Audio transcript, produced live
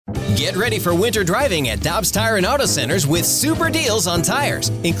Get ready for winter driving at Dobbs Tire and Auto Centers with super deals on tires,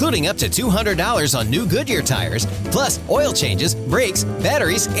 including up to $200 on new Goodyear tires, plus oil changes, brakes,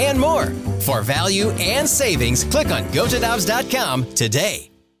 batteries, and more. For value and savings, click on gotodobbs.com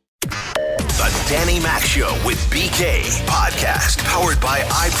today. The Danny Mac Show with BK podcast powered by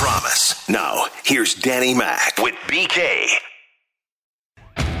I Promise. Now, here's Danny Mac with BK.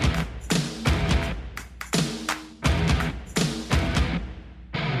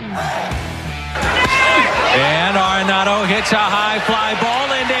 And Arenado hits a high fly ball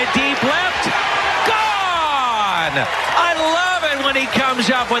into deep left. Gone! I love it when he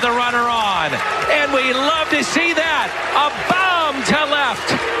comes up with a runner on. And we love to see that. A bomb to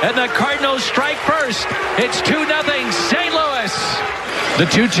left. And the Cardinals strike first. It's 2-0 St. Louis.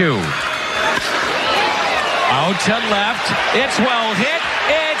 The 2-2. Out to left. It's well hit.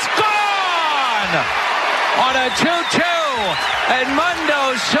 It's gone! On a 2-2.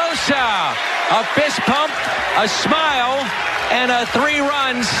 Edmundo Sosa. A fist pump, a smile, and a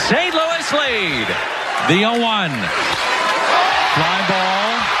 3-run St. Louis lead. The 0-1. Fly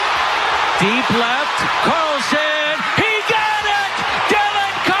ball. Deep left. Carlson. He got it!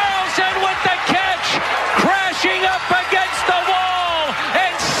 Dylan Carlson with the catch. Crashing up against the wall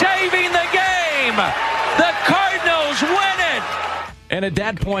and saving the game. The Cardinals win it. And at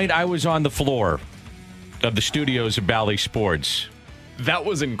that point, I was on the floor of the studios of Bally Sports. That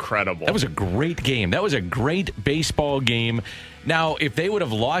was incredible. That was a great game. That was a great baseball game. Now, if they would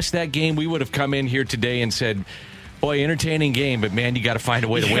have lost that game, we would have come in here today and said, boy, entertaining game, but man, you got to find a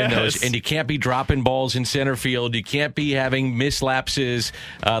way to win those. And you can't be dropping balls in center field. You can't be having mislapses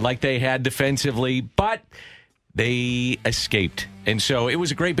like they had defensively. But they escaped. And so it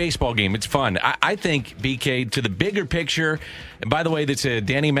was a great baseball game. It's fun. I think, BK, to the bigger picture, and by the way, that's a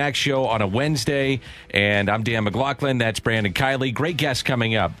Danny Mac show on a Wednesday, and I'm Dan McLaughlin. That's Brandon Kiley. Great guests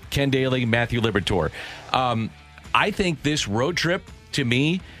coming up. Ken Dayley, Matthew Liberatore. I think this road trip, to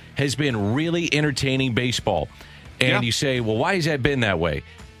me, has been really entertaining baseball. And you say, well, why has that been that way?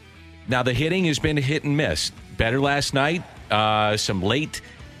 Now, the hitting has been hit and miss. Better last night. Some late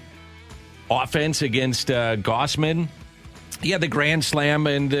offense against Gossman. Yeah, the grand slam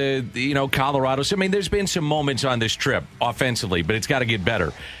and Colorado. So, I mean, there's been some moments on this trip offensively, but it's got to get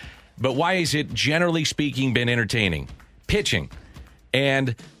better. But why has it, generally speaking, been entertaining? Pitching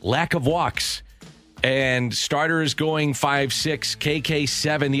and lack of walks and starters going 5-6, KK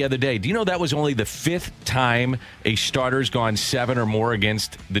 7 the other day. Do you know that was only the 5th time a starter's gone 7 or more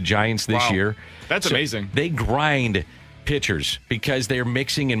against the Giants this year? That's amazing. They grind pitchers because they're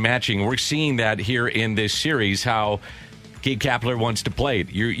mixing and matching. We're seeing that here in this series, how Gabe Kapler wants to play it.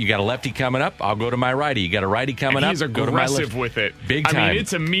 You got a lefty coming up, I'll go to my righty. You got a righty coming up, he's go to my lefty. aggressive with it. Big time. I mean,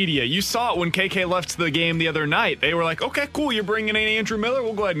 it's immediate. You saw it when KK left the game the other night. They were like, okay, cool, you're bringing in Andrew Miller.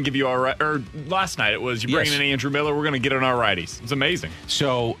 We'll go ahead and give you our right. Or last night it was, you're bringing in Andrew Miller. We're going to get on our righties. It's amazing.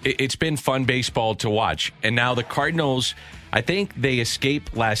 So it's been fun baseball to watch. And now the Cardinals, I think they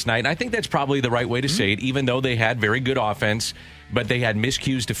escaped last night. And I think that's probably the right way to say it, even though they had very good offense. But they had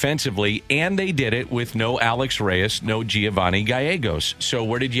miscues defensively, and they did it with no Alex Reyes, no Giovanni Gallegos. So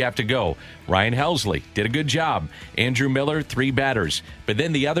where did you have to go? Ryan Helsley did a good job. Andrew Miller, 3 batters. But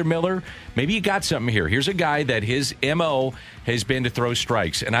then the other Miller, maybe you got something here. Here's a guy that his MO has been to throw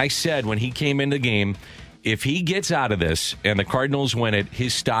strikes. And I said when he came into the game, if he gets out of this and the Cardinals win it,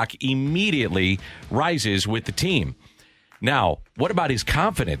 his stock immediately rises with the team. Now, what about his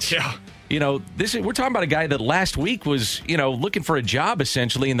confidence? Yeah. We're talking about a guy that last week was, looking for a job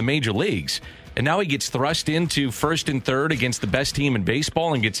essentially in the major leagues. And now he gets thrust into first and third against the best team in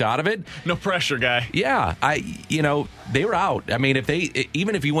baseball and gets out of it. No pressure, guy. Yeah. They were out. I mean,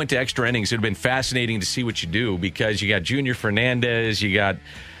 even if you went to extra innings, it would have been fascinating to see what you do because you got Junior Fernandez, you got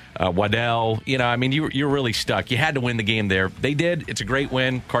Waddell. You're really stuck. You had to win the game there. They did. It's a great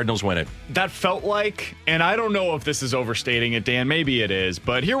win. Cardinals win it. That felt like, and I don't know if this is overstating it, Dan. Maybe it is.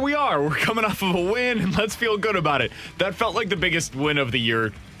 But here we are. We're coming off of a win, and let's feel good about it. That felt like the biggest win of the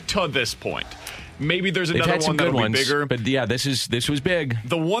year to this point. Maybe there's another one that'll be bigger. But yeah, this was big.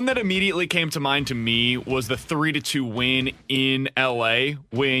 The one that immediately came to mind to me was the 3-2 win in LA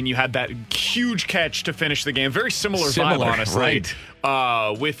when you had that huge catch to finish the game. Very similar vibe, honestly. Right.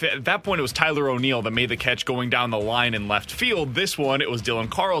 At that point, it was Tyler O'Neill that made the catch going down the line in left field. This one, it was Dylan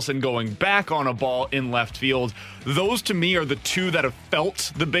Carlson going back on a ball in left field. Those, to me, are the two that have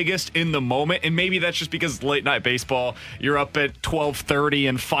felt the biggest in the moment, and maybe that's just because it's late night baseball. You're up at 12:30,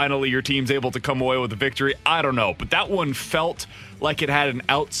 and finally your team's able to come away with a victory. I don't know, but that one felt like it had an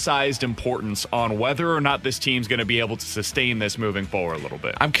outsized importance on whether or not this team's going to be able to sustain this moving forward a little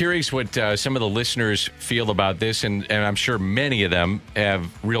bit. I'm curious what some of the listeners feel about this, and I'm sure many of them them have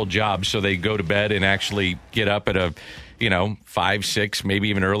real jobs, so they go to bed and actually get up at 5, 6, maybe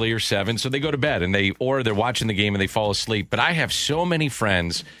even earlier, 7. So they go to bed or they're watching the game and they fall asleep. But I have so many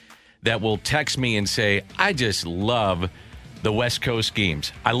friends that will text me and say, I just love the West Coast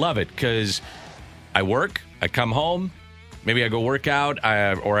games. I love it because I work, I come home, maybe I go work out,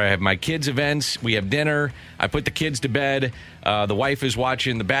 or I have my kids' events, we have dinner, I put the kids to bed, the wife is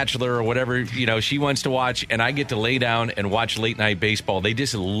watching The Bachelor or whatever she wants to watch, and I get to lay down and watch late-night baseball. They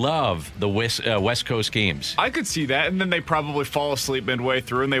just love the West Coast games. I could see that, and then they probably fall asleep midway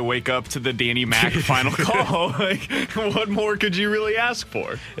through, and they wake up to the Danny Mac final call. Like, what more could you really ask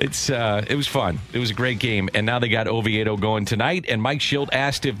for? It was fun. It was a great game, and now they got Oviedo going tonight, and Mike Schilt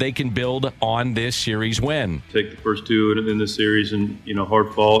asked if they can build on this series win. Take the first two in this series and,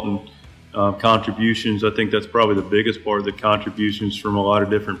 hard fought and contributions. I think that's probably the biggest part, the contributions from a lot of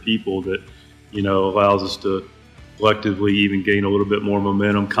different people that, allows us to collectively even gain a little bit more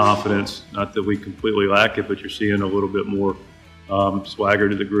momentum, confidence. Not that we completely lack it, but you're seeing a little bit more swagger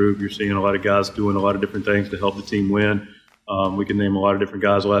to the group. You're seeing a lot of guys doing a lot of different things to help the team win. We can name a lot of different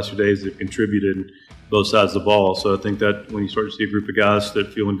guys the last few days that have contributed in both sides of the ball. So I think that when you start to see a group of guys that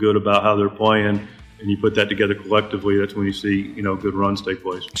are feeling good about how they're playing, and you put that together collectively, that's when you see, good runs take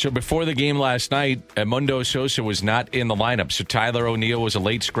place. So before the game last night, Edmundo Sosa was not in the lineup. So Tyler O'Neill was a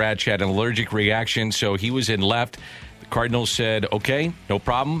late scratch, had an allergic reaction, so he was in left. The Cardinals said, okay, no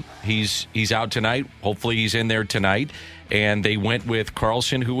problem. He's out tonight. Hopefully he's in there tonight. And they went with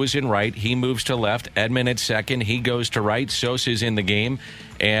Carlson, who was in right. He moves to left. Edman at second. He goes to right. Sosa's in the game.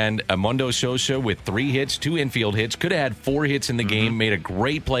 And Edmundo Sosa with 3 hits, 2 infield hits. Could have had 4 hits in the game. Made a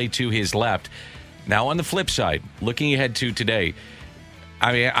great play to his left. Now, on the flip side, looking ahead to today,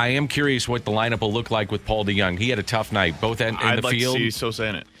 I am curious what the lineup will look like with Paul DeJong. He had a tough night, both in the field. I'd like to see Sosa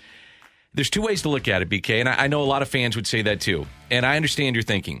in it. There's 2 ways to look at it, BK, and I know a lot of fans would say that too. And I understand your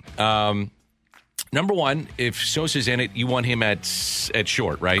thinking. Number one, if Sosa's in it, you want him at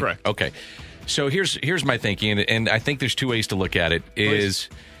short, right? Correct. Okay. So here's my thinking, and I think there's 2 ways to look at it. Is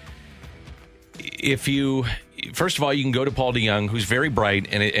if you... First of all, you can go to Paul DeJong, who's very bright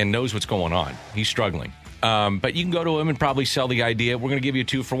and knows what's going on. He's struggling. But you can go to him and probably sell the idea, we're going to give you a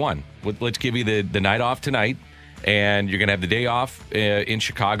 2-for-1. Let's give you the night off tonight, and you're going to have the day off in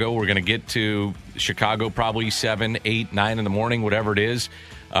Chicago. We're going to get to Chicago probably 7, 8, 9 in the morning, whatever it is.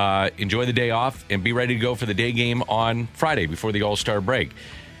 Enjoy the day off and be ready to go for the day game on Friday before the All-Star break.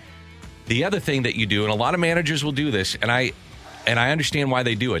 The other thing that you do, and a lot of managers will do this, and I understand why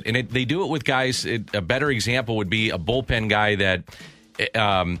they do it. And they do it with guys. A better example would be a bullpen guy that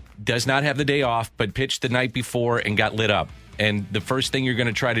does not have the day off, but pitched the night before and got lit up. And the first thing you're going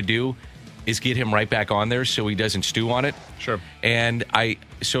to try to do is get him right back on there so he doesn't stew on it. Sure. And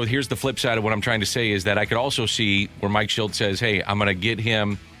so here's the flip side of what I'm trying to say is that I could also see where Mike Schilt says, hey, I'm going to get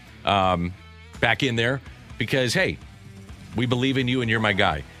him back in there because, hey, we believe in you and you're my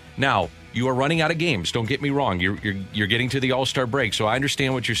guy. Now, you are running out of games. Don't get me wrong. You're getting to the All-Star break, so I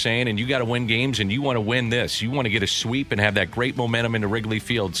understand what you're saying, and you got to win games, and you want to win this. You want to get a sweep and have that great momentum into Wrigley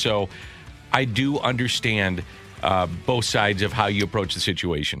Field. So I do understand both sides of how you approach the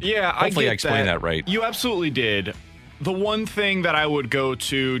situation. Yeah, hopefully I explained that right. You absolutely did. The one thing that I would go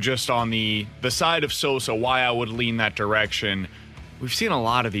to just on the side of Sosa, why I would lean that direction, we've seen a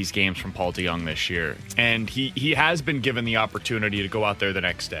lot of these games from Paul DeJong this year, and he has been given the opportunity to go out there the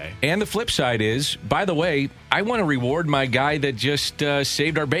next day. And the flip side is, by the way, I want to reward my guy that just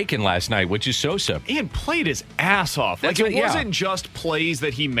saved our bacon last night, which is Sosa. And played his ass off. It wasn't just plays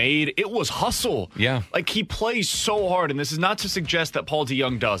that he made, it was hustle. Yeah. Like, he plays so hard, and this is not to suggest that Paul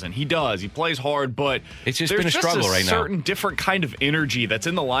DeJong doesn't. He does. He plays hard, but it's just been a struggle right now. There's just a certain different kind of energy that's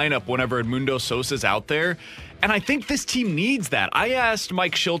in the lineup whenever Edmundo Sosa's out there. And I think this team needs that. I asked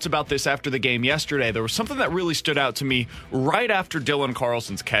Mike Schilt about this after the game yesterday. There was something that really stood out to me right after Dylan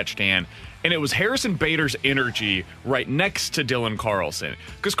Carlson's catch, Dan. And it was Harrison Bader's energy right next to Dylan Carlson.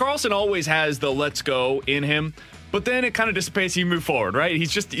 Because Carlson always has the let's go in him, but then it kind of dissipates and you move forward, right?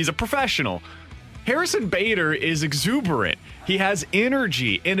 He's a professional. Harrison Bader is exuberant. He has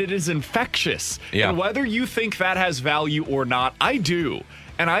energy, and it is infectious. Yeah. And whether you think that has value or not, I do.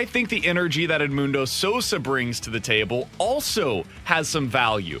 And I think the energy that Edmundo Sosa brings to the table also has some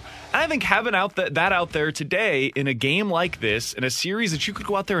value. And I think having that out there today in a game like this, in a series that you could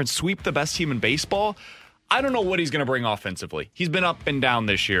go out there and sweep the best team in baseball, I don't know what he's going to bring offensively. He's been up and down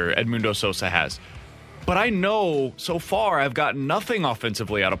this year, Edmundo Sosa has. But I know so far I've gotten nothing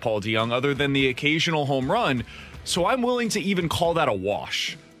offensively out of Paul DeJong other than the occasional home run. So I'm willing to even call that a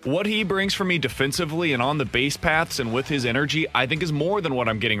wash. what he brings for me defensively and on the base paths and with his energy, I think is more than what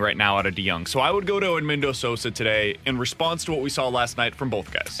I'm getting right now out of DeJong. So I would go to Edmundo Sosa today in response to what we saw last night from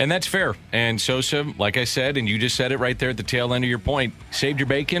both guys. And that's fair. And Sosa, like I said, and you just said it right there at the tail end of your point, saved your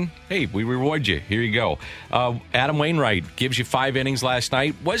bacon. Hey, we reward you. Here you go. Adam Wainwright gives you 5 innings last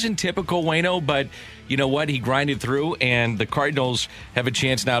night. Wasn't typical Waino, but you know what? He grinded through, and the Cardinals have a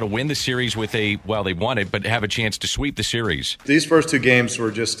chance now to win the series with they won it, but have a chance to sweep the series. These first 2 games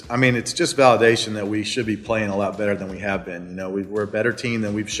were just, it's just validation that we should be playing a lot better than we have been. You know, we're a better team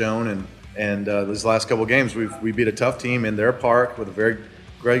than we've shown, and these last couple of games, we beat a tough team in their park with a very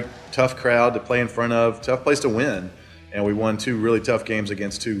great, tough crowd to play in front of, tough place to win. And we won 2 really tough games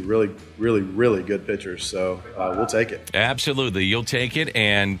against 2 really, really, really good pitchers. So we'll take it. Absolutely. You'll take it.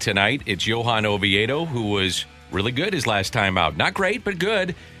 And tonight it's Johan Oviedo, who was really good his last time out. Not great, but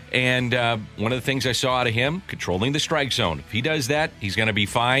good. And one of the things I saw out of him, controlling the strike zone. If he does that, he's going to be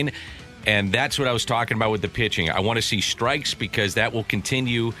fine. And that's what I was talking about with the pitching. I want to see strikes because that will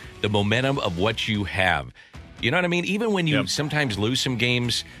continue the momentum of what you have. You know what I mean? Even when you sometimes lose some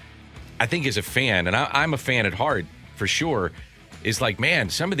games, I think as a fan, and I'm a fan at heart, for sure, is like, man,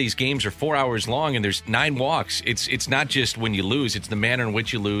 some of these games are 4 hours long and there's 9 walks. It's not just when you lose, it's the manner in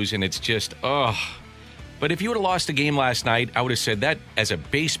which you lose, and it's just, But if you would have lost a game last night, I would have said that as a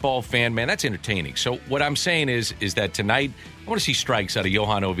baseball fan, man, that's entertaining. So what I'm saying is that tonight, I want to see strikes out of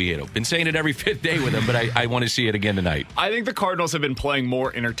Johan Oviedo. Been saying it every 5th day with him, but I want to see it again tonight. I think the Cardinals have been playing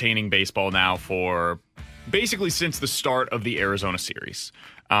more entertaining baseball now for basically since the start of the Arizona series.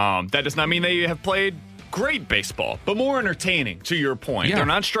 That does not mean they have played great baseball, but more entertaining, to your point. Yeah. They're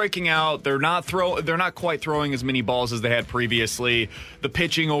not striking out. They're not quite throwing as many balls as they had previously. The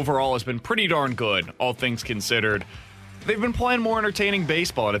pitching overall has been pretty darn good, all things considered. They've been playing more entertaining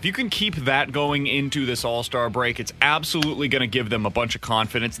baseball, and if you can keep that going into this All-Star break, it's absolutely going to give them a bunch of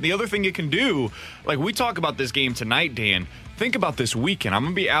confidence. And the other thing you can do, like we talk about this game tonight, Dan, think about this weekend. I'm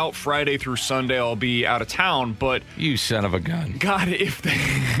going to be out Friday through Sunday. I'll be out of town, but... You son of a gun. God, if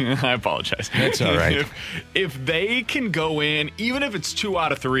they... I apologize. That's all right. If they can go in, even if it's 2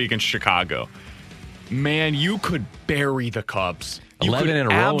 out of 3 against Chicago, man, you could bury the Cubs. 11 in a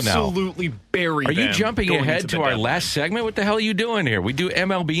row now. Absolutely bury them. Are you jumping ahead to our last segment? What the hell are you doing here? We do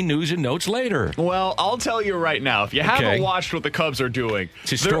MLB news and notes later. Well, I'll tell you right now. If you haven't watched what the Cubs are doing, it's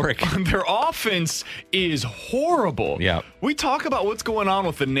historic. Their offense is horrible. Yeah. We talk about what's going on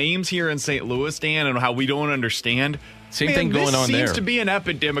with the names here in St. Louis, Dan, and how we don't understand. Same thing going on there. This seems to be an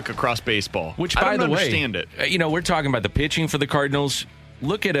epidemic across baseball. Which, by the way, understand it. We're talking about the pitching for the Cardinals.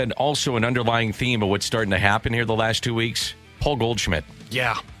 Look at also an underlying theme of what's starting to happen here the last 2 weeks. Paul Goldschmidt.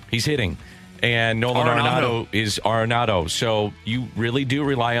 Yeah. He's hitting. And Nolan Arenado is Arenado. So you really do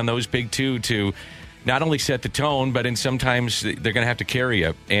rely on those big 2 to not only set the tone, but sometimes they're going to have to carry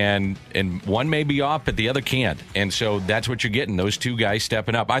you. And one may be off, but the other can't. And so that's what you're getting, those 2 guys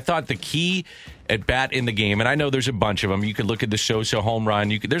stepping up. I thought the key at bat in the game, and I know there's a bunch of them. You could look at the Sosa home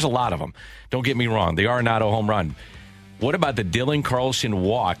run. There's a lot of them. Don't get me wrong. The Arenado home run. What about the Dylan Carlson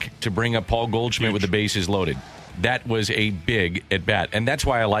walk to bring up Paul Goldschmidt with the bases loaded? That was a big at-bat, and that's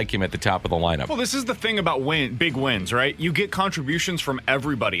why I like him at the top of the lineup. Well, this is the thing about big wins, right? You get contributions from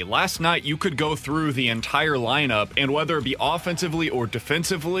everybody. Last night, you could go through the entire lineup, and whether it be offensively or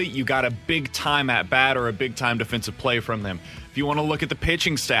defensively, you got a big-time at-bat or a big-time defensive play from them. If you want to look at the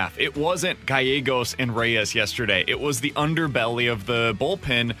pitching staff, it wasn't Gallegos and Reyes yesterday. It was the underbelly of the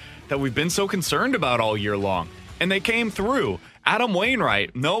bullpen that we've been so concerned about all year long, and they came through. Adam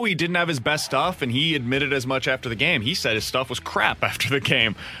Wainwright, no, he didn't have his best stuff, and he admitted as much after the game. He said his stuff was crap after the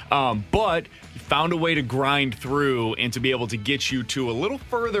game. But he found a way to grind through and to be able to get you to a little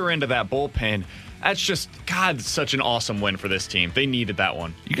further into that bullpen. That's just, God, such an awesome win for this team. They needed that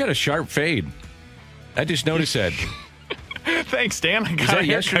one. You got a sharp fade. I just noticed that. Thanks, Dan. I got a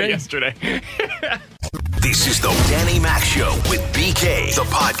haircut yesterday. This is the Danny Mac Show with BK, the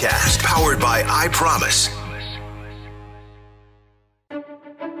podcast powered by I Promise.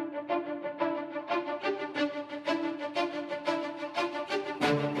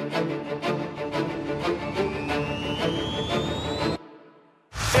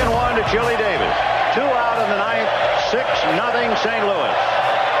 Chili Davis. 2 out in the ninth. 6-0 St. Louis.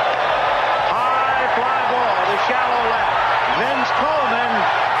 High fly ball to shallow left. Vince Coleman.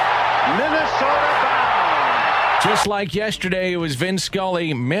 Minnesota bound. Just like yesterday, it was Vince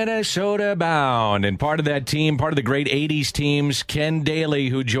Scully, Minnesota bound. And part of that team, part of the great 80s teams, Ken Dayley,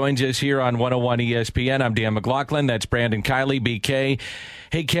 who joins us here on 101 ESPN. I'm Dan McLaughlin. That's Brandon Kiley, BK.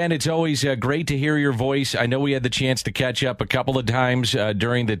 Hey, Ken, it's always great to hear your voice. I know we had the chance to catch up a couple of times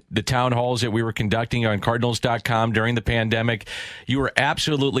during the town halls that we were conducting on Cardinals.com during the pandemic. You were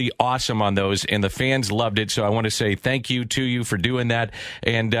absolutely awesome on those, and the fans loved it. So I want to say thank you to you for doing that.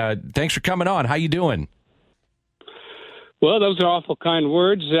 And thanks for coming on. How you doing? Well, those are awful kind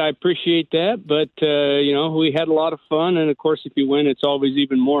words. I appreciate that. But, we had a lot of fun. And, of course, if you win, it's always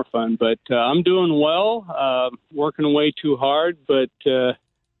even more fun. But I'm doing well, working way too hard. But, doing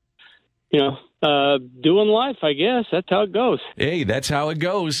life, I guess. That's how it goes. Hey, that's how it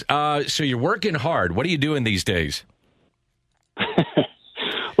goes. So you're working hard. What are you doing these days?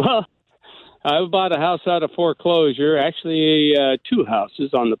 Well, I bought a house out of foreclosure, actually 2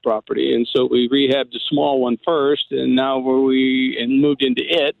 houses on the property. And so we rehabbed the small one first, and now moved into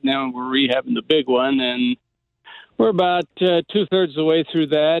it. Now we're rehabbing the big one, and we're about 2/3 of the way through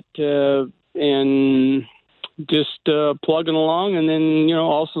that, and just plugging along, and then,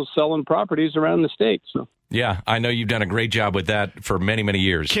 also selling properties around the state. So. Yeah, I know you've done a great job with that for many, many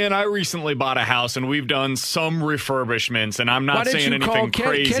years. Ken, I recently bought a house, and we've done some refurbishments, and I'm not saying anything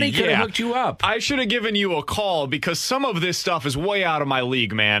crazy. Kenny could have hooked you up. I should have given you a call because some of this stuff is way out of my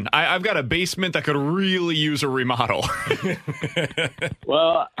league, man. I've got a basement that could really use a remodel.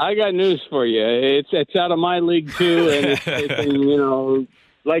 Well, I got news for you. It's out of my league, too, and it's taken,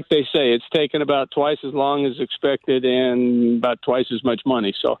 like they say, it's taken about twice as long as expected and about twice as much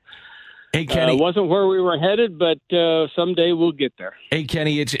money, so... Hey, Kenny. It wasn't where we were headed, but someday we'll get there. Hey,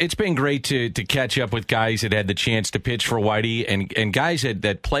 Kenny, it's been great to catch up with guys that had the chance to pitch for Whitey and guys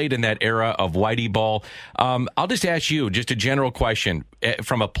that played in that era of Whitey ball. I'll just ask you just a general question.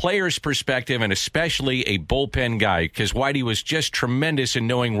 From a player's perspective, and especially a bullpen guy, because Whitey was just tremendous in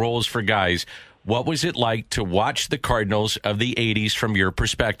knowing roles for guys, what was it like to watch the Cardinals of the 80s from your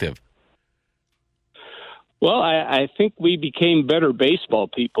perspective? Well, I think we became better baseball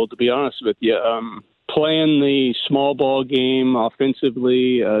people, to be honest with you. Playing the small ball game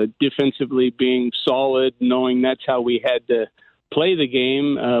offensively, defensively being solid, knowing that's how we had to play the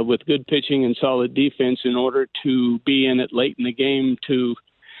game with good pitching and solid defense in order to be in it late in the game to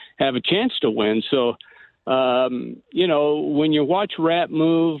have a chance to win. So, when you watch Rat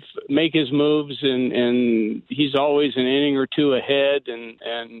make his moves, and he's always an inning or two ahead,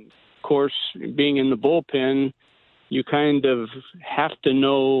 and of course, being in the bullpen, you kind of have to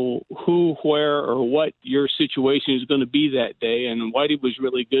know who, where, or what your situation is going to be that day. And Whitey was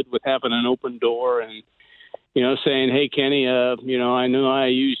really good with having an open door and, saying, "Hey, Kenny, I know I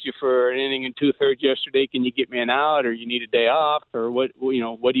used you for an inning and 2/3 yesterday. Can you get me an out, or you need a day off, or what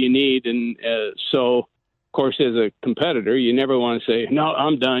do you need?" And so, of course, as a competitor, you never want to say, "No,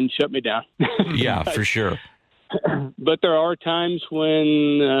 I'm done. Shut me down." Yeah, for sure. But there are times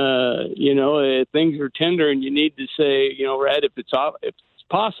when, things are tender and you need to say, Red, if it's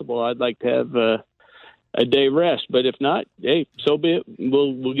possible, I'd like to have a day rest. But if not, hey, so be it.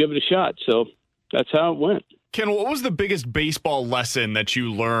 We'll give it a shot. So that's how it went. Ken, what was the biggest baseball lesson that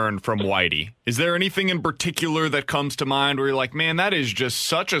you learned from Whitey? Is there anything in particular that comes to mind where you're like, man, that is just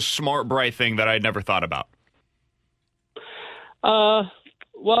such a smart, bright thing that I'd never thought about?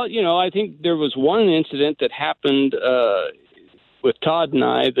 Well, I think there was one incident that happened with Todd and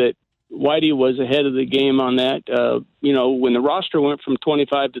I that Whitey was ahead of the game on that. When the roster went from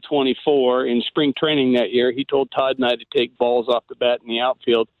 25 to 24 in spring training that year, he told Todd and I to take balls off the bat in the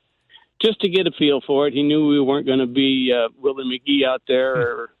outfield just to get a feel for it. He knew we weren't going to be Willie McGee out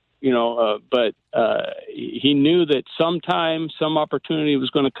there, but he knew that sometime some opportunity was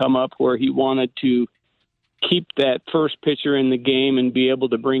going to come up where he wanted to keep that first pitcher in the game and be able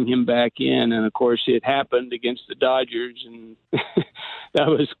to bring him back in. And, of course, it happened against the Dodgers, and that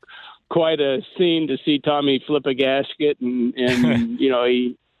was quite a scene to see Tommy flip a gasket. And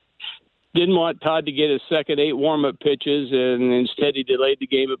he didn't want Todd to get his second 8 warm-up pitches, and instead he delayed the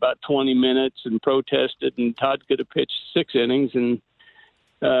game about 20 minutes and protested, and Todd could have pitched 6 innings. And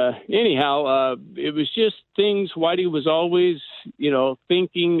it was just things Whitey was always,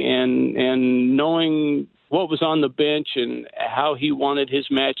 thinking and knowing what was on the bench and how he wanted his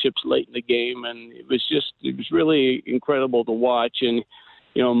matchups late in the game. And it was really incredible to watch. And,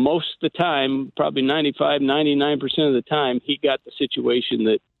 most of the time, probably 95, 99% of the time, he got the situation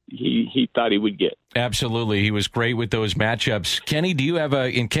that he thought he would get. Absolutely. He was great with those matchups. Kenny, do you have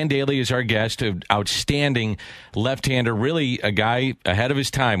and Ken Dayley is our guest, an outstanding left-hander, really a guy ahead of his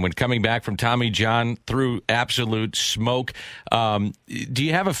time when coming back from Tommy John through absolute smoke. Do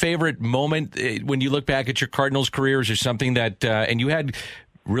you have a favorite moment when you look back at your Cardinals career? Is there something that, and you had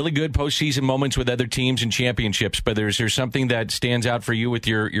really good postseason moments with other teams and championships, but is there something that stands out for you with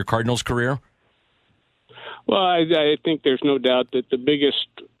your Cardinals career? Well, I think there's no doubt that the biggest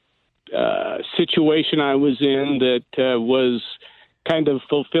situation I was in that was kind of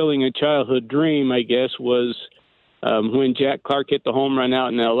fulfilling a childhood dream, I guess, was when Jack Clark hit the home run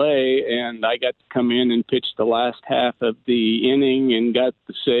out in L.A., and I got to come in and pitch the last half of the inning and got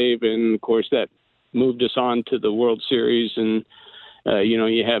the save, and, of course, that moved us on to the World Series, and,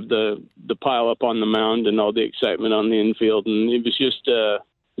 you have the pile up on the mound and all the excitement on the infield, and it was just,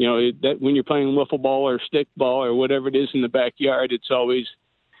 that when you're playing wiffle ball or stick ball or whatever it is in the backyard, it's always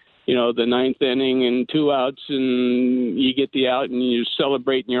the ninth inning and 2 outs, and you get the out and you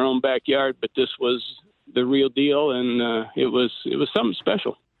celebrate in your own backyard. But this was the real deal, and it was something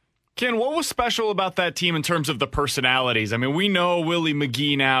special. Ken, what was special about that team in terms of the personalities? I mean, we know Willie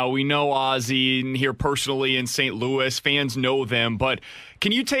McGee now. We know Ozzie here personally in St. Louis. Fans know them. But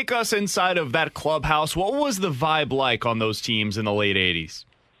can you take us inside of that clubhouse? What was the vibe like on those teams in the late 80s?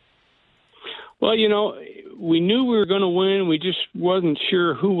 Well, we knew we were going to win. We just wasn't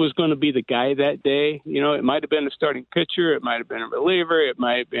sure who was going to be the guy that day. It might have been a starting pitcher. It might have been a reliever. It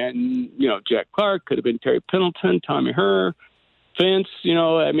might have been, Jack Clark. Could have been Terry Pendleton, Tommy Herr, Vince.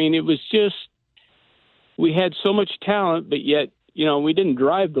 It was just we had so much talent, but yet, we didn't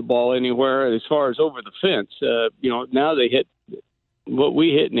drive the ball anywhere as far as over the fence. Now they hit what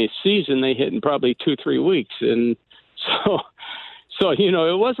we hit in a season, they hit in probably 2-3 weeks. And So,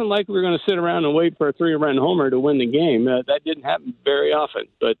 it wasn't like we were going to sit around and wait for a 3-run homer to win the game. That didn't happen very often.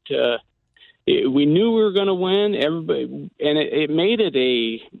 But we knew we were going to win. Everybody, and it made it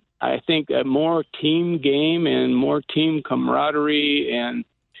a more team game and more team camaraderie. And,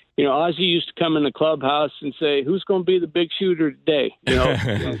 Ozzie used to come in the clubhouse and say, who's going to be the big shooter today?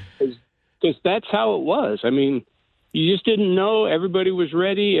 Because that's how it was. I mean, you just didn't know. Everybody was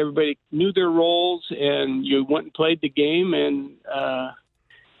ready. Everybody knew their roles, and you went and played the game. And,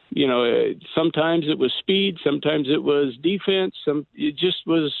 sometimes it was speed. Sometimes it was defense. It just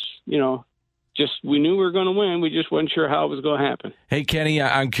was, we knew we were going to win. We just wasn't sure how it was going to happen. Hey, Kenny,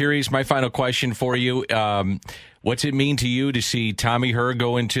 I'm curious. My final question for you. What's it mean to you to see Tommy Herr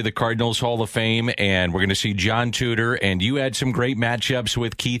go into the Cardinals Hall of Fame, and we're going to see John Tudor, and you had some great matchups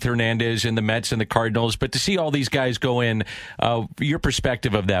with Keith Hernandez and the Mets and the Cardinals, but to see all these guys go in, your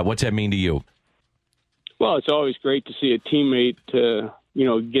perspective of that, what's that mean to you? Well, it's always great to see a teammate,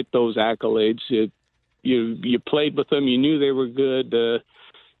 get those accolades. You played with them. You knew they were good.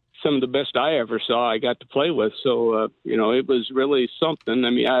 Some of the best I ever saw I got to play with. So, it was really something. I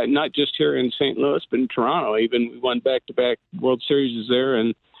mean, not just here in St. Louis, but in Toronto. Even we won back-to-back World Series there,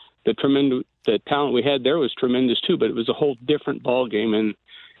 and the talent we had there was tremendous too, but it was a whole different ball game, and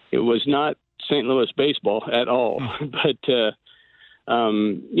it was not St. Louis baseball at all. But, it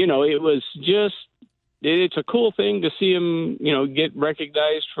was just, it's a cool thing to see them, get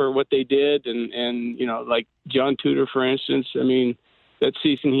recognized for what they did. And like John Tudor, for instance, I mean, that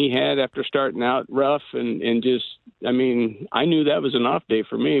season he had after starting out rough and just, I mean, I knew that was an off day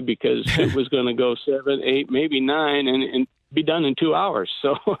for me because it was going to go 7, 8, maybe 9 and be done in 2 hours.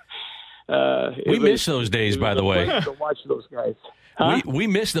 So we miss those days, by the way. To watch those guys. Huh? We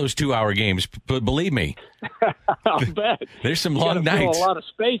miss those 2-hour games, but believe me, I'll bet. There's some long nights. A lot of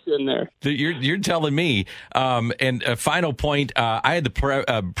space in there. You're telling me. And a final point, I had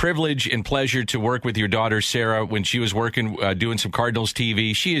the privilege and pleasure to work with your daughter, Sarah, when she was working, doing some Cardinals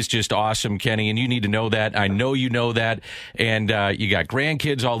TV. She is just awesome, Kenny, and you need to know that. I know you know that. And you got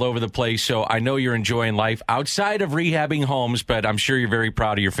grandkids all over the place, so I know you're enjoying life outside of rehabbing homes, but I'm sure you're very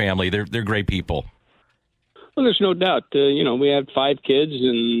proud of your family. They're great people. Well, there's no doubt. We have 5 kids,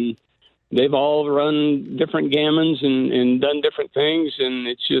 and they've all run different gammons and done different things, and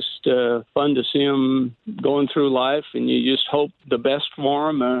it's just fun to see them going through life, and you just hope the best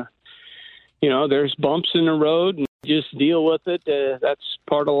for them. There's bumps in the road, and you just deal with it. That's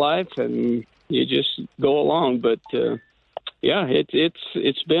part of life, and you just go along. But,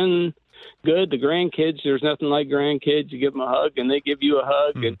 it's been good. The grandkids, there's nothing like grandkids. You give them a hug, and they give you a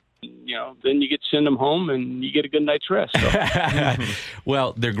hug, and then you get to send them home and you get a good night's rest. So.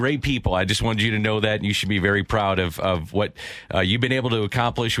 Well, they're great people. I just wanted you to know that, and you should be very proud of what you've been able to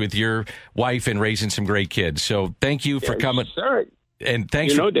accomplish with your wife and raising some great kids. So thank you for coming. Sorry. And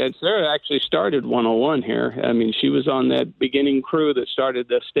thanks. Dad, Sarah actually started 101 here. I mean, she was on that beginning crew that started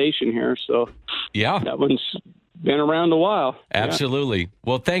the station here. So yeah, that one's been around a while. Absolutely. Yeah.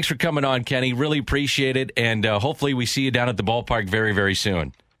 Well, thanks for coming on, Kenny. Really appreciate it. And hopefully we see you down at the ballpark very, very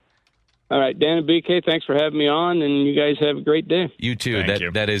soon. All right, Dan and BK, thanks for having me on, and you guys have a great day. You too.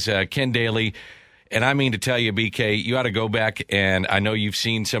 That is Ken Dayley. And I mean to tell you, BK, you ought to go back, and I know you've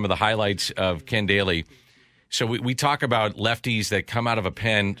seen some of the highlights of Ken Dayley. So we talk about lefties that come out of a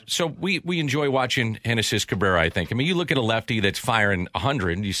pen. So we enjoy watching Genesis Cabrera, I think. I mean, you look at a lefty that's firing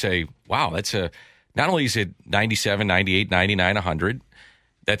 100, and you say, wow, that's not only is it 97, 98, 99, 100.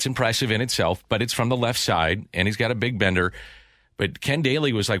 That's impressive in itself, but it's from the left side, and he's got a big bender. But Ken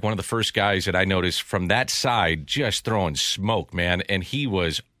Dayley was like one of the first guys that I noticed from that side just throwing smoke, man. And he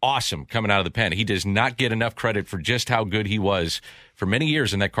was awesome coming out of the pen. He does not get enough credit for just how good he was for many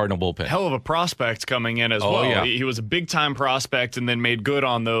years in that Cardinal bullpen. Hell of a prospect coming in as well. Yeah. He was a big-time prospect and then made good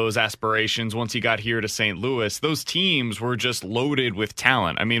on those aspirations once he got here to St. Louis. Those teams were just loaded with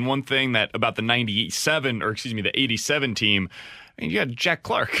talent. I mean, one thing that about the 87 team, you got Jack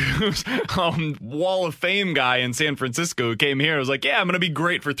Clark, who's Wall of Fame guy in San Francisco, who came here and was like, yeah, I'm going to be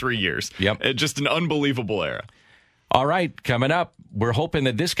great for 3 years. Yep. Just an unbelievable era. All right, coming up, we're hoping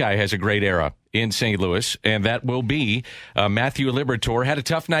that this guy has a great era in St. Louis, and that will be Matthew Liberatore. Had a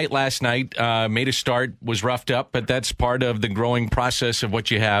tough night last night, made a start, was roughed up, but that's part of the growing process of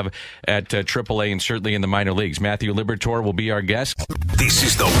what you have at AAA and certainly in the minor leagues. Matthew Liberatore will be our guest. This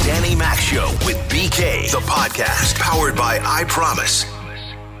is the Danny Mac Show with BK, the podcast powered by I Promise.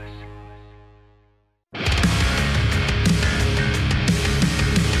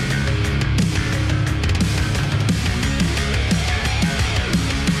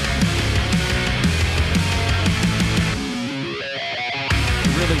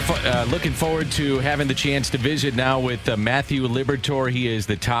 Looking forward to having the chance to visit now with Matthew Liberatore. He is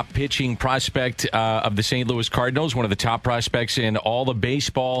the top pitching prospect of the St. Louis Cardinals, one of the top prospects in all of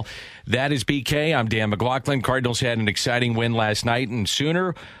baseball. That is BK. I'm Dan McLaughlin. Cardinals had an exciting win last night, and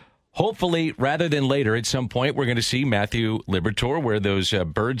sooner, hopefully, rather than later, at some point, we're going to see Matthew Liberatore wear those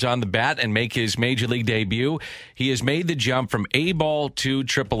birds on the bat and make his Major League debut. He has made the jump from A-ball to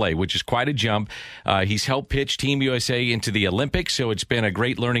AAA, which is quite a jump. He's helped pitch Team USA into the Olympics, so it's been a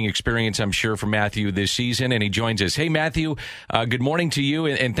great learning experience, I'm sure, for Matthew this season, and he joins us. Hey, Matthew, good morning to you,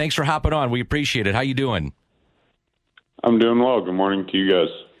 and thanks for hopping on. We appreciate it. How you doing? I'm doing well. Good morning to you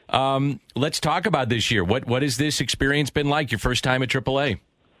guys. Let's talk about this year. What has this experience been like, your first time at AAA?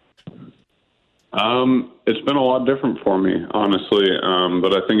 It's been a lot different for me, honestly,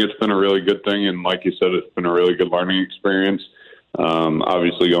 but I think it's been a really good thing, and like you said, it's been a really good learning experience.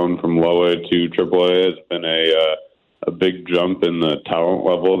 Obviously, going from low A to AAA has been a big jump in the talent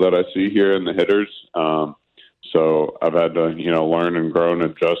level that I see here in the hitters. So I've had to, learn and grow and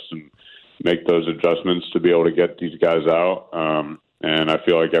adjust and make those adjustments to be able to get these guys out. And I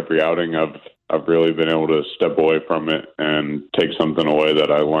feel like every outing I've really been able to step away from it and take something away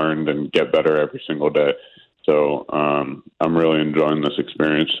that I learned and get better every single day. So I'm really enjoying this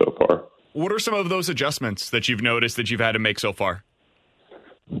experience so far. What are some of those adjustments that you've noticed that you've had to make so far?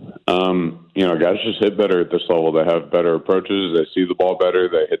 Guys just hit better at this level. They have better approaches. They see the ball better.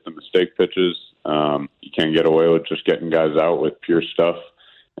 They hit the mistake pitches. You can't get away with just getting guys out with pure stuff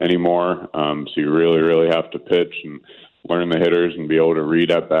anymore. So you really, really have to pitch and learn the hitters and be able to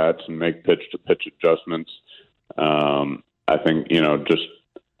read at bats and make pitch-to-pitch adjustments. I think, just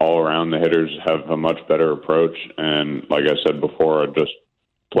all around the hitters have a much better approach. And like I said before, just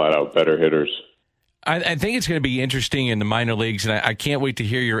flat-out better hitters. I think it's going to be interesting in the minor leagues, and I can't wait to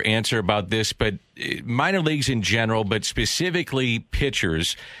hear your answer about this, but minor leagues in general, but specifically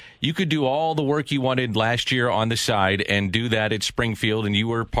pitchers. You could do all the work you wanted last year on the side and do that at Springfield, and you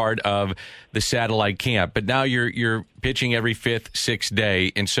were part of the satellite camp. But now you're pitching every fifth, sixth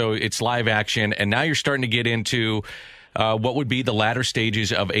day, and so it's live action, and now you're starting to get into what would be the latter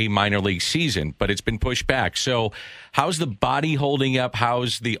stages of a minor league season, but it's been pushed back. So how's the body holding up?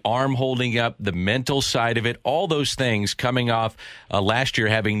 How's the arm holding up? The mental side of it? All those things coming off last year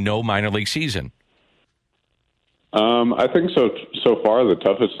having no minor league season. I think so far, the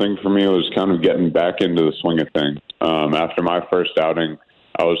toughest thing for me was kind of getting back into the swing of things. After my first outing,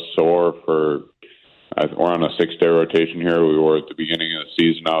 I was sore we're on a 6-day rotation here. We were at the beginning of the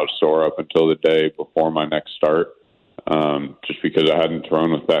season. I was sore up until the day before my next start, just because I hadn't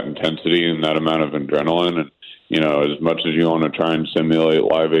thrown with that intensity and that amount of adrenaline. And, as much as you want to try and simulate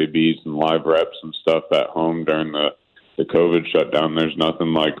live ABs and live reps and stuff at home during the COVID shutdown, there's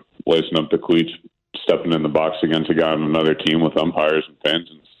nothing like lacing up the cleats, stepping in the box against a guy on another team with umpires and fans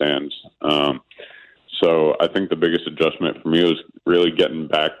in the stands. So I think the biggest adjustment for me was really getting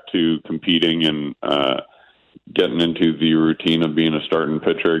back to competing and getting into the routine of being a starting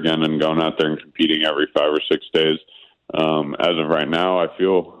pitcher again and going out there and competing every 5 or 6 days. As of right now, I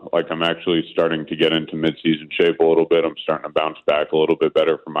feel like I'm actually starting to get into midseason shape a little bit. I'm starting to bounce back a little bit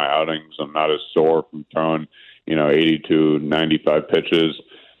better from my outings. I'm not as sore from throwing, 80 to 95 pitches.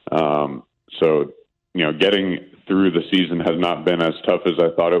 So, getting through the season has not been as tough as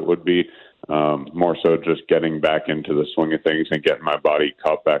I thought it would be. More so just getting back into the swing of things and getting my body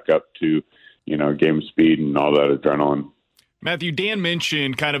caught back up to, game speed and all that adrenaline. Matthew, Dan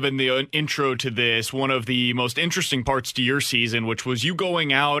mentioned kind of in the intro to this, one of the most interesting parts to your season, which was you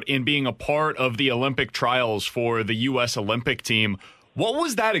going out and being a part of the Olympic trials for the U.S. Olympic team. What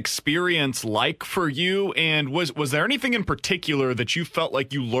was that experience like for you? And was there anything in particular that you felt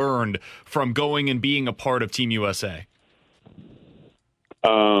like you learned from going and being a part of Team USA?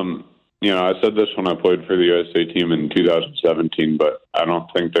 I said this when I played for the USA team in 2017, but I don't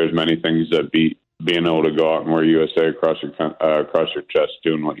think there's many things that being able to go out and wear USA across your chest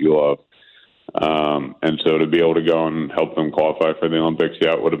doing what you love. And so to be able to go and help them qualify for the Olympics,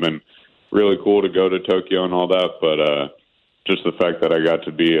 it would have been really cool to go to Tokyo and all that. But just the fact that I got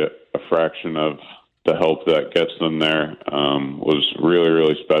to be a fraction of the help that gets them there was really,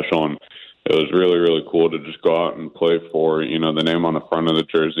 really special. And it was really, really cool to just go out and play for, the name on the front of the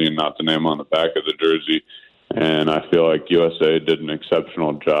jersey and not the name on the back of the jersey. And I feel like USA did an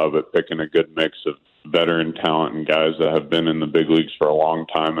exceptional job at picking a good mix of veteran talent and guys that have been in the big leagues for a long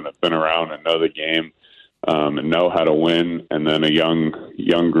time and have been around and know the game and know how to win. And then a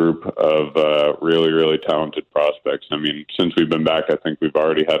young group of really, really talented prospects. I mean, since we've been back, I think we've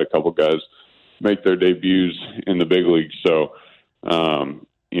already had a couple guys make their debuts in the big leagues. So,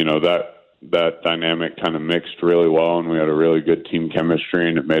 that dynamic kind of mixed really well, and we had a really good team chemistry,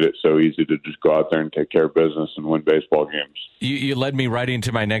 and it made it so easy to just go out there and take care of business and win baseball games. You led me right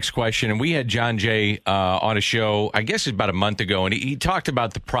into my next question, and we had John Jay on a show, I guess about a month ago, and he talked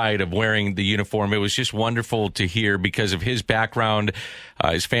about the pride of wearing the uniform. It was just wonderful to hear because of his background,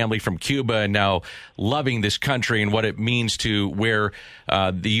 his family from Cuba, and now loving this country and what it means to wear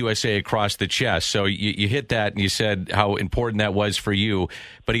the USA across the chest. So you hit that, and you said how important that was for you.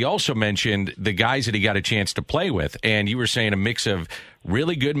 But he also mentioned the guys that he got a chance to play with, and you were saying a mix of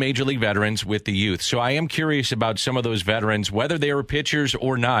really good Major League veterans with the youth. So I am curious about some of those veterans, whether they were pitchers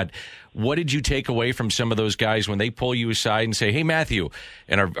or not. What did you take away from some of those guys when they pull you aside and say, hey, Matthew,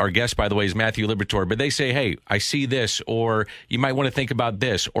 and our guest, by the way, is Matthew Liberatore, but they say, hey, I see this, or you might want to think about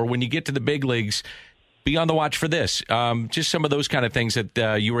this, or when you get to the big leagues, be on the watch for this. Just some of those kind of things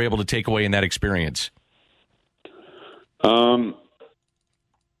that you were able to take away in that experience.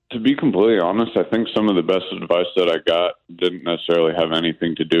 To be completely honest, I think some of the best advice that I got didn't necessarily have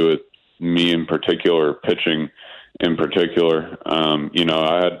anything to do with me in particular, pitching in particular.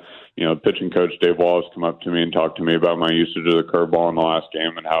 I had, pitching coach Dave Wallace come up to me and talk to me about my usage of the curveball in the last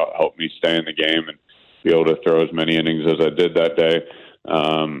game and how it helped me stay in the game and be able to throw as many innings as I did that day.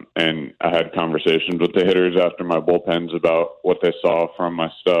 And I had conversations with the hitters after my bullpens about what they saw from my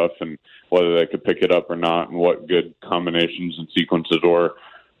stuff and whether they could pick it up or not and what good combinations and sequences were.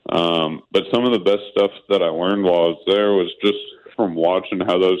 But some of the best stuff that I learned while I was there was just from watching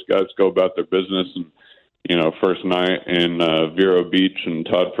how those guys go about their business. And, first night in Vero Beach, and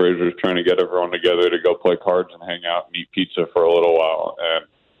Todd Frazier's trying to get everyone together to go play cards and hang out and eat pizza for a little while. And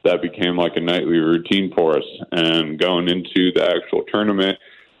that became like a nightly routine for us. And going into the actual tournament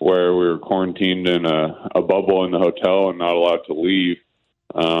where we were quarantined in a bubble in the hotel and not allowed to leave,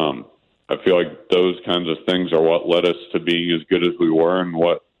 I feel like those kinds of things are what led us to being as good as we were and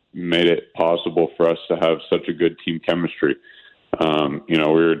what made it possible for us to have such a good team chemistry.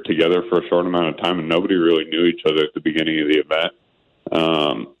 We were together for a short amount of time and nobody really knew each other at the beginning of the event.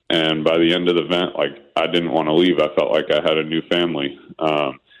 And by the end of the event, I didn't want to leave. I felt like I had a new family.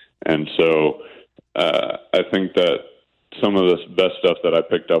 And so I think that some of the best stuff that I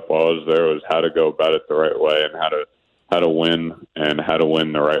picked up while I was there was how to go about it the right way and how to win and how to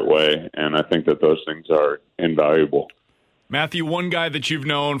win the right way. And I think that those things are invaluable. Matthew, one guy that you've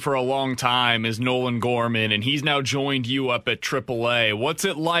known for a long time is Nolan Gorman, and he's now joined you up at AAA. What's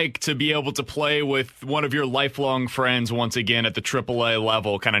it like to be able to play with one of your lifelong friends once again at the AAA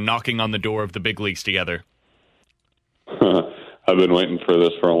level, kind of knocking on the door of the big leagues together? I've been waiting for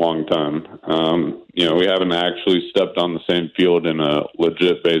this for a long time. We haven't actually stepped on the same field in a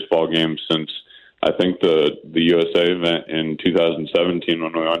legit baseball game since I think the USA event in 2017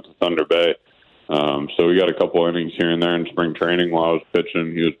 when we went to Thunder Bay. So we got a couple innings here and there in spring training while I was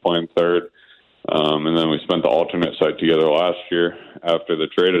pitching. He was playing third. And then we spent the alternate site together last year after the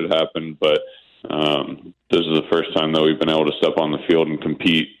trade had happened. But, This is the first time that we've been able to step on the field and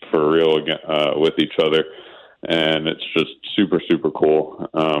compete for real with each other. And it's just super, super cool.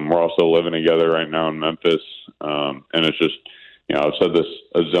 We're also living together right now in Memphis. And it's just, I've said this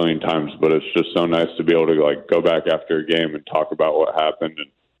a zillion times, but it's just so nice to be able to go back after a game and talk about what happened and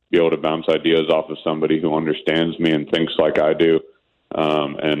be able to bounce ideas off of somebody who understands me and thinks like I do,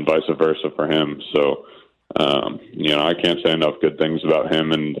 and vice versa for him. So, I can't say enough good things about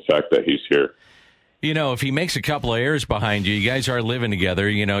him and the fact that he's here. If he makes a couple of errors behind you, you guys are living together,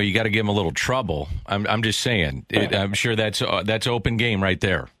 you got to give him a little trouble. I'm just saying. I'm sure that's open game right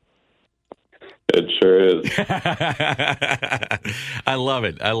there. It sure is. I love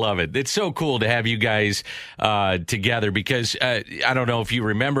it. I love it. It's so cool to have you guys together because I don't know if you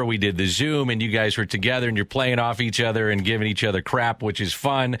remember, we did the Zoom and you guys were together and you're playing off each other and giving each other crap, which is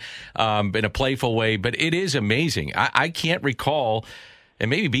fun in a playful way. But it is amazing. I can't recall. And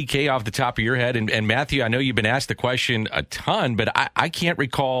maybe BK off the top of your head, and Matthew, I know you've been asked the question a ton, but I can't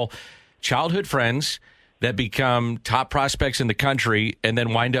recall childhood friends that become top prospects in the country and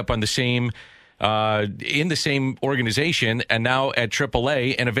then wind up on the same in the same organization and now at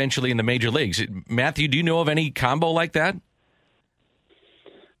AAA and eventually in the major leagues. Matthew, do you know of any combo like that?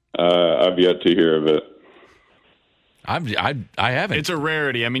 I've yet to hear of it. I haven't. It's a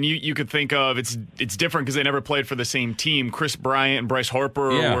rarity. I mean, you could think of it's different because they never played for the same team. Chris Bryant and Bryce Harper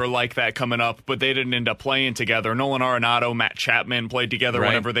were like that coming up, but they didn't end up playing together. Nolan Arenado, Matt Chapman played together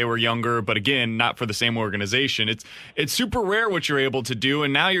whenever they were younger, but again, not for the same organization. It's super rare what you're able to do,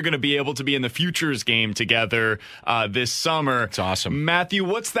 and now you're going to be able to be in the Futures game together this summer. It's awesome. Matthew,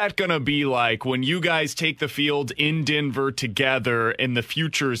 what's that going to be like when you guys take the field in Denver together in the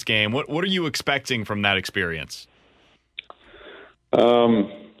Futures game? What are you expecting from that experience?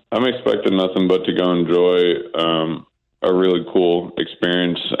 I'm expecting nothing but to go enjoy a really cool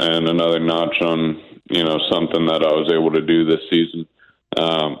experience and another notch on, something that I was able to do this season.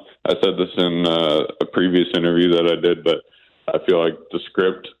 I said this in a previous interview that I did, but I feel like the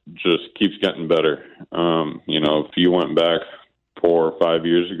script just keeps getting better. If you went back 4 or 5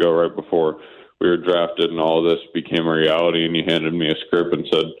 years ago, right before we were drafted and all this became a reality, and you handed me a script and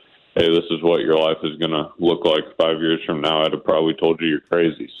said, hey, this is what your life is going to look like 5 years from now, I'd have probably told you you're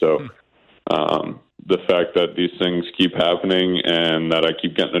crazy. So the fact that these things keep happening and that I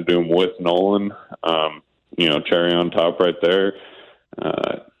keep getting to do them with Nolan, cherry on top right there,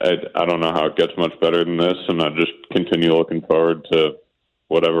 I don't know how it gets much better than this, and I just continue looking forward to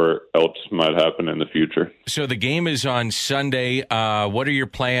whatever else might happen in the future. So the game is on Sunday. What are your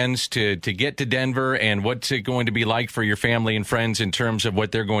plans to get to Denver, and what's it going to be like for your family and friends in terms of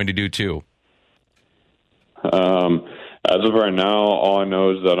what they're going to do too? As of right now, all I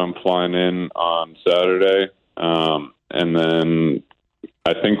know is that I'm flying in on Saturday, and then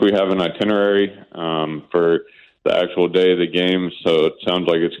I think we have an itinerary for the actual day of the game, so it sounds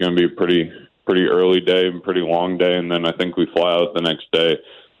like it's going to be a pretty early day and pretty long day, and then I think we fly out the next day.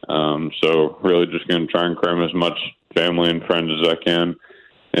 So really just going to try and cram as much family and friends as I can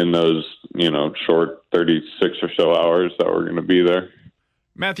in those, short 36 or so hours that we're going to be there.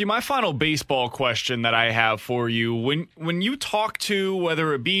 Matthew, my final baseball question that I have for you, when you talk to,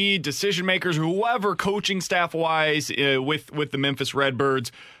 whether it be decision makers or whoever, coaching staff-wise with the Memphis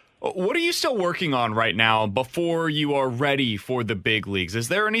Redbirds, what are you still working on right now before you are ready for the big leagues? Is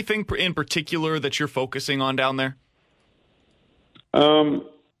there anything in particular that you're focusing on down there?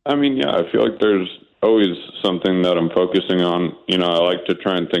 I feel like there's always something that I'm focusing on. I like to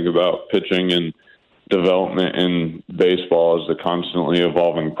try and think about pitching and development in baseball as a constantly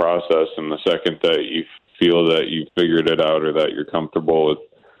evolving process. And the second that you feel that you've figured it out or that you're comfortable with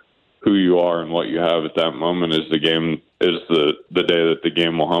who you are and what you have at that moment is the day that the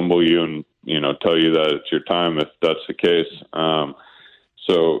game will humble you and, tell you that it's your time if that's the case.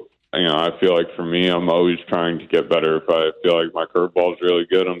 I feel like for me, I'm always trying to get better. If I feel like my curveball is really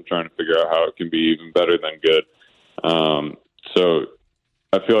good, I'm trying to figure out how it can be even better than good. So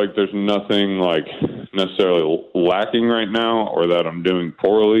I feel like there's nothing necessarily lacking right now or that I'm doing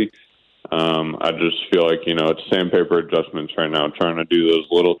poorly. I just feel like, it's sandpaper adjustments right now, trying to do those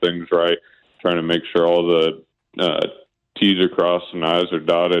little things right, trying to make sure all the T's are crossed and I's are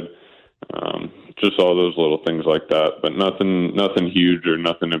dotted, just all those little things like that. But nothing huge or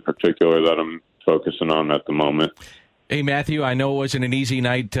nothing in particular that I'm focusing on at the moment. Hey, Matthew, I know it wasn't an easy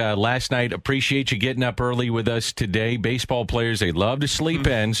night last night. Appreciate you getting up early with us today. Baseball players, they love to sleep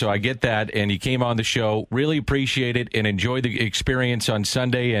in, so I get that. And you came on the show. Really appreciate it and enjoy the experience on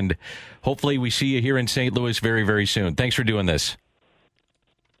Sunday. And hopefully we see you here in St. Louis very, very soon. Thanks for doing this.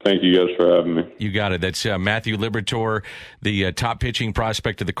 Thank you guys for having me. You got it. That's Matthew Liberatore, the top pitching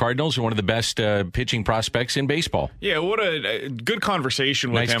prospect of the Cardinals, and one of the best pitching prospects in baseball. Yeah, what a good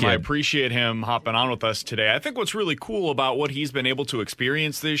conversation with Nice him. kid. I appreciate him hopping on with us today. I think what's really cool about what he's been able to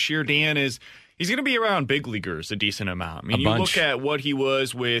experience this year, Dan, is he's going to be around big leaguers a decent amount. I mean, you look at what he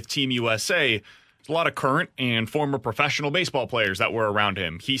was with Team USA. There's a lot of current and former professional baseball players that were around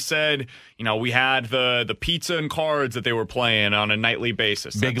him. He said, we had the pizza and cards that they were playing on a nightly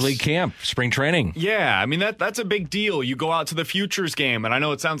basis. Big league camp, spring training. Yeah, I mean, that's a big deal. You go out to the Futures game, and I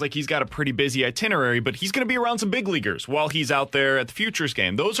know it sounds like he's got a pretty busy itinerary, but he's going to be around some big leaguers while he's out there at the Futures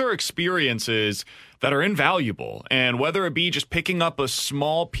game. Those are experiences that are invaluable. And whether it be just picking up a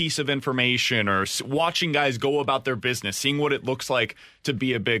small piece of information or watching guys go about their business, seeing what it looks like to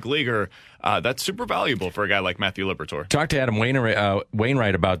be a big leaguer, that's super valuable for a guy like Matthew Liberatore. Talked to Adam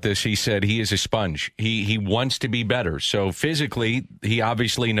Wainwright about this. He said he is a sponge. He wants to be better. So physically, he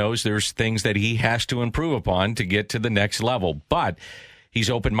obviously knows there's things that he has to improve upon to get to the next level. But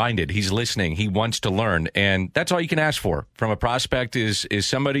he's open-minded. He's listening. He wants to learn. And that's all you can ask for from a prospect is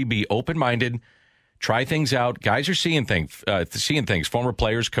somebody be open-minded, try things out. Guys are seeing things, former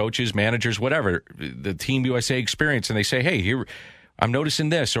players, coaches, managers, whatever, the Team USA experience, and they say, hey, here, I'm noticing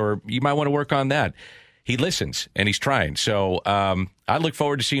this, or you might want to work on that. He listens, and he's trying. So I look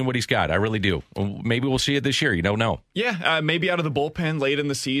forward to seeing what he's got. I really do. Maybe we'll see it this year. You don't know. Yeah, maybe out of the bullpen late in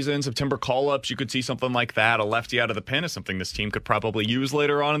the season, September call-ups, you could see something like that. A lefty out of the pen is something this team could probably use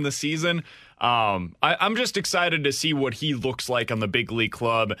later on in the season. I'm just excited to see what he looks like on the big league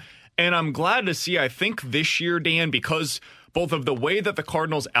club. And I'm glad to see, I think this year, Dan, because both of the way that the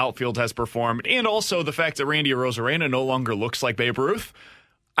Cardinals outfield has performed and also the fact that Randy Arozarena no longer looks like Babe Ruth,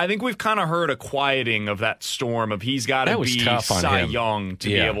 I think we've kind of heard a quieting of that storm of he's got to be Cy Young to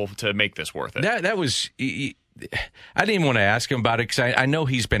be able to make this worth it. That was – I didn't even want to ask him about it because I know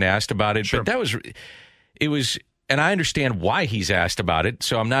he's been asked about it. Sure. But it was – and I understand why he's asked about it,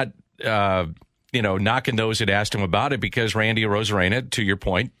 so I'm not knocking those that asked him about it because Randy Arozarena, to your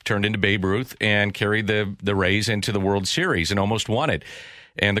point, turned into Babe Ruth and carried the Rays into the World Series and almost won it.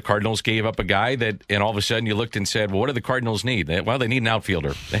 And the Cardinals gave up a guy and all of a sudden you looked and said, well, what do the Cardinals need? Well, they need an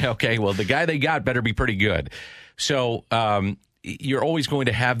outfielder. Okay, well, the guy they got better be pretty good. So you're always going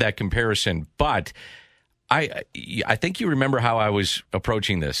to have that comparison. But I think you remember how I was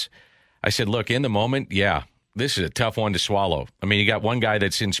approaching this. I said, look, in the moment, this is a tough one to swallow. I mean, you got one guy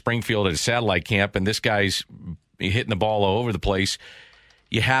that's in Springfield at a satellite camp, and this guy's hitting the ball all over the place.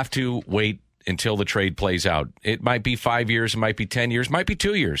 You have to wait until the trade plays out. It might be 5 years, it might be 10 years, it might be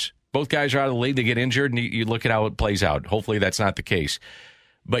 2 years. Both guys are out of the league, they get injured, and you look at how it plays out. Hopefully that's not the case.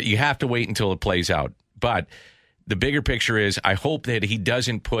 But you have to wait until it plays out. But the bigger picture is I hope that he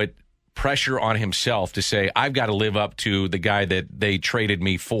doesn't put pressure on himself to say, I've got to live up to the guy that they traded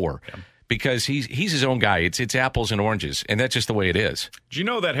me for. Yeah. Because he's his own guy. It's apples and oranges, and that's just the way it is. Do you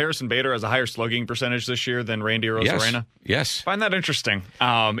know that Harrison Bader has a higher slugging percentage this year than Randy Arozarena? Yes. Find that interesting.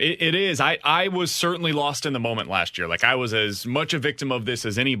 It is. I was certainly lost in the moment last year. Like, I was as much a victim of this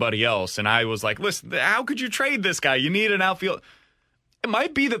as anybody else, and I was like, listen, how could you trade this guy? You need an outfield. It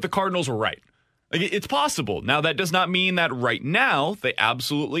might be that the Cardinals were right. Like, it's possible. Now, that does not mean that right now they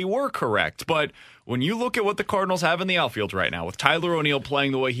absolutely were correct, but when you look at what the Cardinals have in the outfield right now, with Tyler O'Neill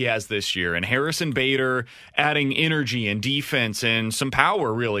playing the way he has this year, and Harrison Bader adding energy and defense and some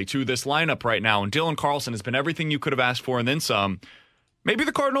power, really, to this lineup right now, and Dylan Carlson has been everything you could have asked for and then some, maybe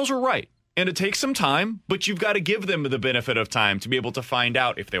the Cardinals were right. And it takes some time, but you've got to give them the benefit of time to be able to find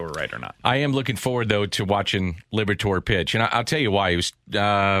out if they were right or not. I am looking forward, though, to watching Liberatore pitch. And I'll tell you why. It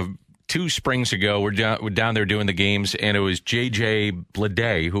was 2 springs ago, we're down there doing the games, and it was J.J.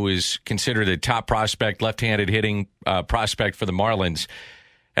 Bleday, who is considered a top prospect, left-handed hitting prospect for the Marlins.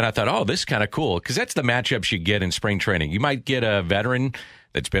 And I thought, oh, this is kind of cool, because that's the matchups you get in spring training. You might get a veteran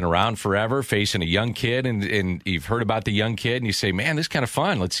that's been around forever facing a young kid, and you've heard about the young kid, and you say, man, this is kind of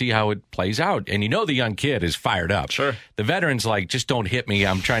fun. Let's see how it plays out. And you know the young kid is fired up. Sure. The veteran's like, just don't hit me.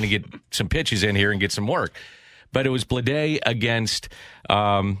 I'm trying to get some pitches in here and get some work. But it was Bleday against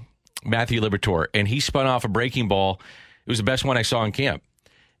Matthew Liberatore, and he spun off a breaking ball. It was the best one I saw in camp.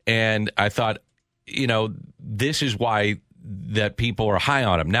 And I thought, this is why that people are high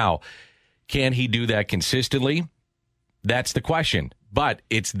on him. Now, can he do that consistently? That's the question. But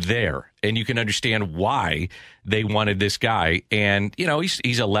it's there, and you can understand why they wanted this guy. And,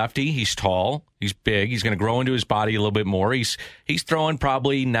 he's a lefty. He's tall. He's big. He's going to grow into his body a little bit more. He's throwing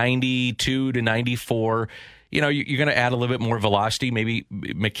probably 92 to 94. You're going to add a little bit more velocity. Maybe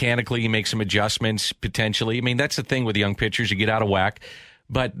mechanically you make some adjustments potentially. I mean, that's the thing with young pitchers. You get out of whack.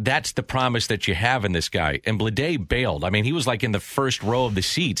 But that's the promise that you have in this guy. And Blade bailed. I mean, he was like in the first row of the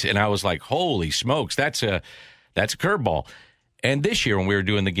seats, and I was like, holy smokes, that's a curveball. And this year when we were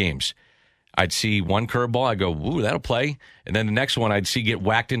doing the games, I'd see one curveball, I'd go, ooh, that'll play. And then the next one I'd see get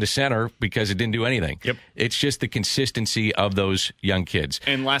whacked into center because it didn't do anything. Yep. It's just the consistency of those young kids.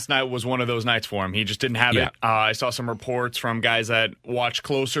 And last night was one of those nights for him. He just didn't have it. I saw some reports from guys that watch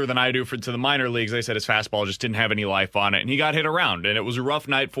closer than I do to the minor leagues. They said his fastball just didn't have any life on it, and he got hit around. And it was a rough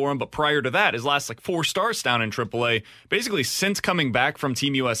night for him. But prior to that, his last 4 starts down in AAA, basically since coming back from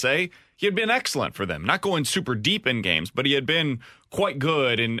Team USA, he had been excellent for them. Not going super deep in games, but he had been quite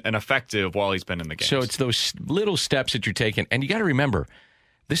good and effective while he's been in the game. So it's those little steps that you're taking. And you got to remember,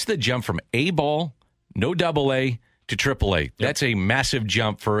 this is the jump from A ball, no AA, to AAA. Yep. That's a massive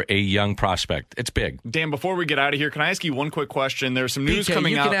jump for a young prospect. It's big. Dan, before we get out of here, can I ask you one quick question? There's some news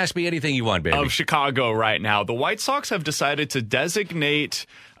coming out. You can ask me anything you want, baby. Of Chicago right now. The White Sox have decided to designate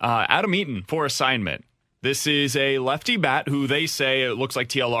Adam Eaton for assignment. This is a lefty bat who they say, it looks like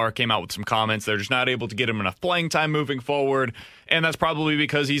TLR came out with some comments. They're just not able to get him enough playing time moving forward, and that's probably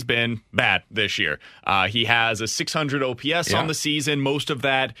because he's been bad this year. He has a 600 OPS on the season. Most of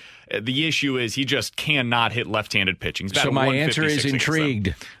that, the issue is he just cannot hit left-handed pitching. So my answer is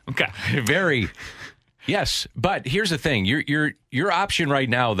intrigued. Okay. Very. Yes, but here's the thing. Your option right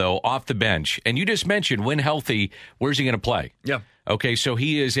now, though, off the bench, and you just mentioned when healthy, where's he going to play? Yeah. Okay, so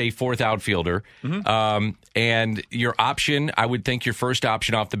he is a fourth outfielder. Mm-hmm. And your option, I would think your first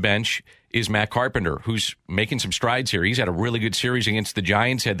option off the bench is Matt Carpenter, who's making some strides here. He's had a really good series against the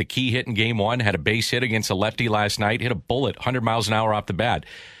Giants, had the key hit in Game 1, had a base hit against a lefty last night, hit a bullet, 100 miles an hour off the bat.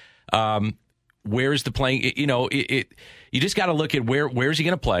 Where's the playing? You just got to look at where's he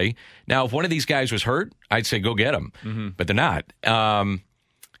going to play. Now, if one of these guys was hurt, I'd say go get him, but they're not. I'm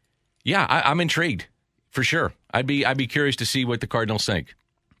intrigued for sure. I'd be curious to see what the Cardinals think.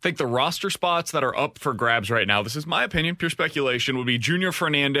 I think the roster spots that are up for grabs right now, this is my opinion, pure speculation, would be Junior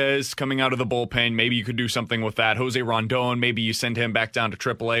Fernandez coming out of the bullpen. Maybe you could do something with that. Jose Rondon, maybe you send him back down to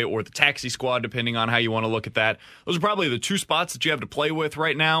AAA or the taxi squad, depending on how you want to look at that. Those are probably the 2 spots that you have to play with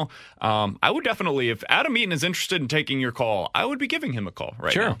right now. I would definitely, if Adam Eaton is interested in taking your call, I would be giving him a call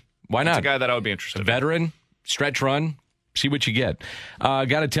right now. Sure. Why not? That's a guy that I would be interested in. A veteran, stretch run. See what you get.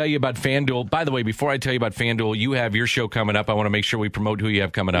 Got to tell you about FanDuel. By the way, before I tell you about FanDuel, you have your show coming up. I want to make sure we promote who you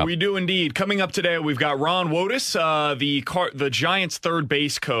have coming up. We do indeed. Coming up today, we've got Ron Wotus, the Giants' third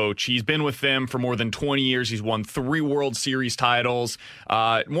base coach. He's been with them for more than 20 years. He's won 3 World Series titles.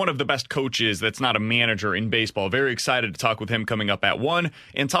 One of the best coaches that's not a manager in baseball. Very excited to talk with him coming up at 1.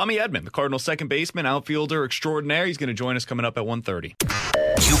 And Tommy Edman, the Cardinals' second baseman, outfielder extraordinaire. He's going to join us coming up at 1:30.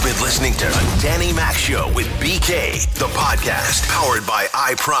 You've been listening to The Danny Mac Show with BK, the podcast powered by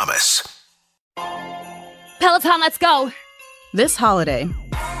I Promise. Peloton, let's go. This holiday,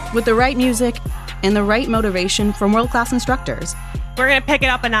 with the right music and the right motivation from world-class instructors, we're going to pick it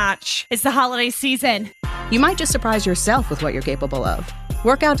up a notch. It's the holiday season. You might just surprise yourself with what you're capable of.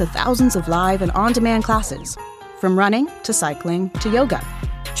 Work out to thousands of live and on-demand classes, from running to cycling to yoga.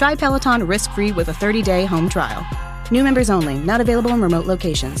 Try Peloton risk-free with a 30-day home trial. New members only, not available in remote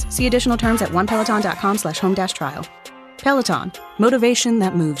locations. See additional terms at onepeloton.com/home-trial. Peloton, motivation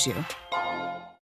that moves you.